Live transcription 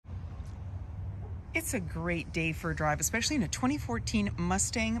It's a great day for a drive, especially in a 2014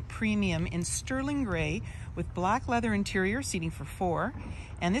 Mustang Premium in sterling gray with black leather interior, seating for 4.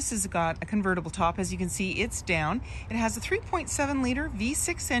 And this has got a convertible top. As you can see, it's down. It has a 3.7 liter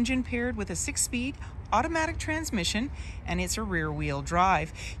V6 engine paired with a 6-speed automatic transmission, and it's a rear wheel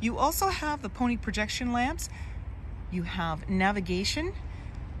drive. You also have the pony projection lamps. You have navigation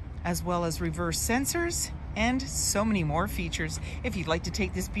as well as reverse sensors and so many more features. If you'd like to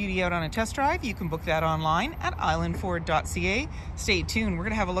take this beauty out on a test drive, you can book that online at islandford.ca. Stay tuned, we're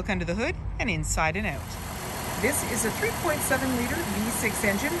gonna have a look under the hood and inside and out. This is a 3.7 liter V6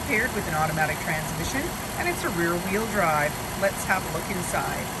 engine paired with an automatic transmission, and it's a rear wheel drive. Let's have a look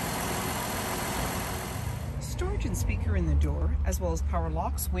inside. Storage and speaker in the door, as well as power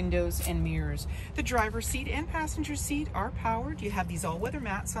locks, windows, and mirrors. The driver's seat and passenger seat are powered. You have these all-weather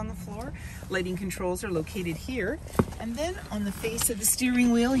mats on the floor. Lighting controls are located here. And then on the face of the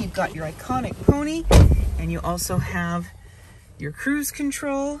steering wheel, you've got your iconic pony, and you also have your cruise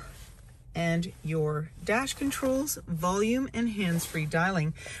control and your dash controls, volume, and hands-free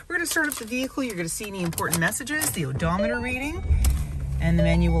dialing. We're going to start up the vehicle. You're going to see any important messages, the odometer reading, and the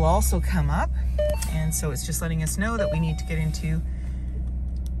menu will also come up. And so it's just letting us know that we need to get into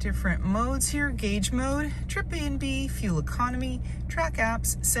different modes here. Gauge mode, trip A and B, fuel economy, track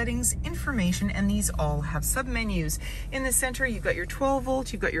apps, settings, information, and these all have sub-menus. In the center, you've got your 12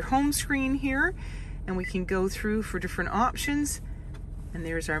 volt, you've got your home screen here, and we can go through for different options. And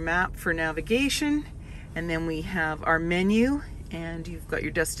there's our map for navigation. And then we have our menu, and you've got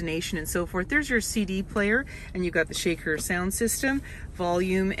your destination and so forth. There's your CD player, and you've got the shaker sound system,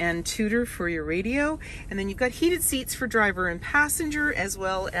 volume and tutor for your radio, and then you've got heated seats for driver and passenger, as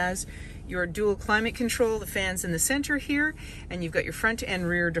well as your dual climate control, the fans in the center here, and you've got your front and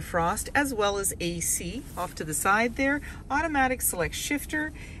rear defrost, as well as AC off to the side there, automatic select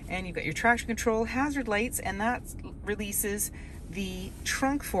shifter, and you've got your traction control, hazard lights, and that releases the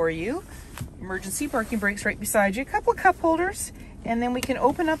trunk for you. Emergency parking brakes right beside you, a couple of cup holders, and then we can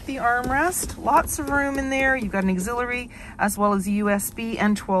open up the armrest. Lots of room in there. You've got an auxiliary as well as USB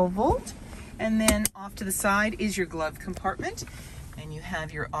and 12 volt. And then off to the side is your glove compartment, and you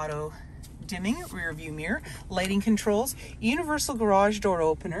have your auto dimming rear view mirror, lighting controls, universal garage door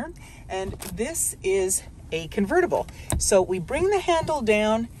opener, and this is a convertible. So we bring the handle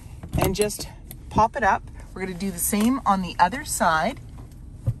down and just pop it up. We're going to do the same on the other side.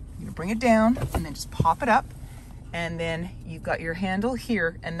 You're going to bring it down and then just pop it up. And then you've got your handle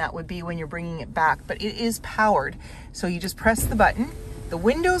here, and that would be when you're bringing it back. But it is powered. So you just press the button. The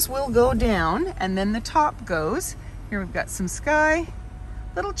windows will go down, and then the top goes. Here we've got some sky.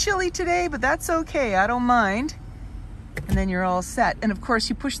 A little chilly today, but that's okay. I don't mind. And then you're all set. And of course,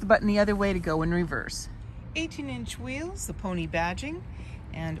 you push the button the other way to go in reverse. 18-inch wheels, the pony badging,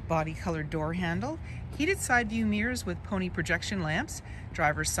 and body colored door handle, heated side view mirrors with pony projection lamps,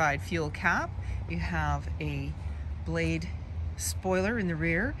 driver's side fuel cap. You have a blade spoiler in the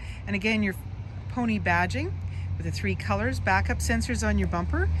rear, and again your pony badging with the 3 colors, backup sensors on your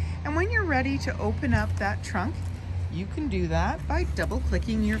bumper. And when you're ready to open up that trunk, you can do that by double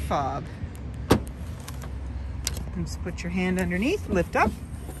clicking your fob. And just put your hand underneath, lift up.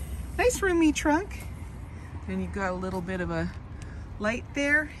 Nice roomy trunk. And you've got a little bit of a light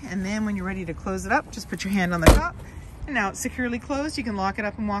there, and then when you're ready to close it up, just put your hand on the top, and now it's securely closed. You can lock it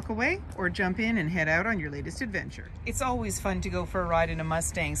up and walk away, or jump in and head out on your latest adventure. It's always fun to go for a ride in a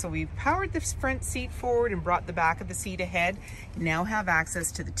Mustang, so we've powered the front seat forward and brought the back of the seat ahead. You now have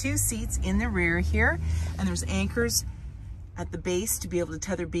access to the 2 seats in the rear here, and there's anchors at the base to be able to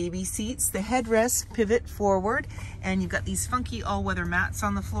tether baby seats. The headrest pivot forward, and you've got these funky all-weather mats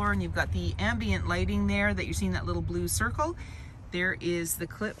on the floor, and you've got the ambient lighting there that you're seeing, that little blue circle. There is the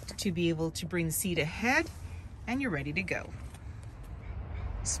clip to be able to bring the seat ahead, and you're ready to go.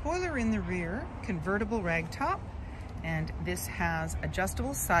 Spoiler in the rear, convertible ragtop, and this has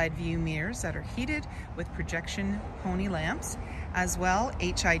adjustable side view mirrors that are heated with projection pony lamps, as well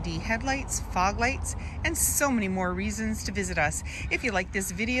HID headlights, fog lights, and so many more reasons to visit us. If you like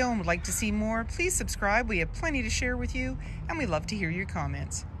this video and would like to see more, please subscribe. We have plenty to share with you, and we love to hear your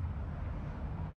comments.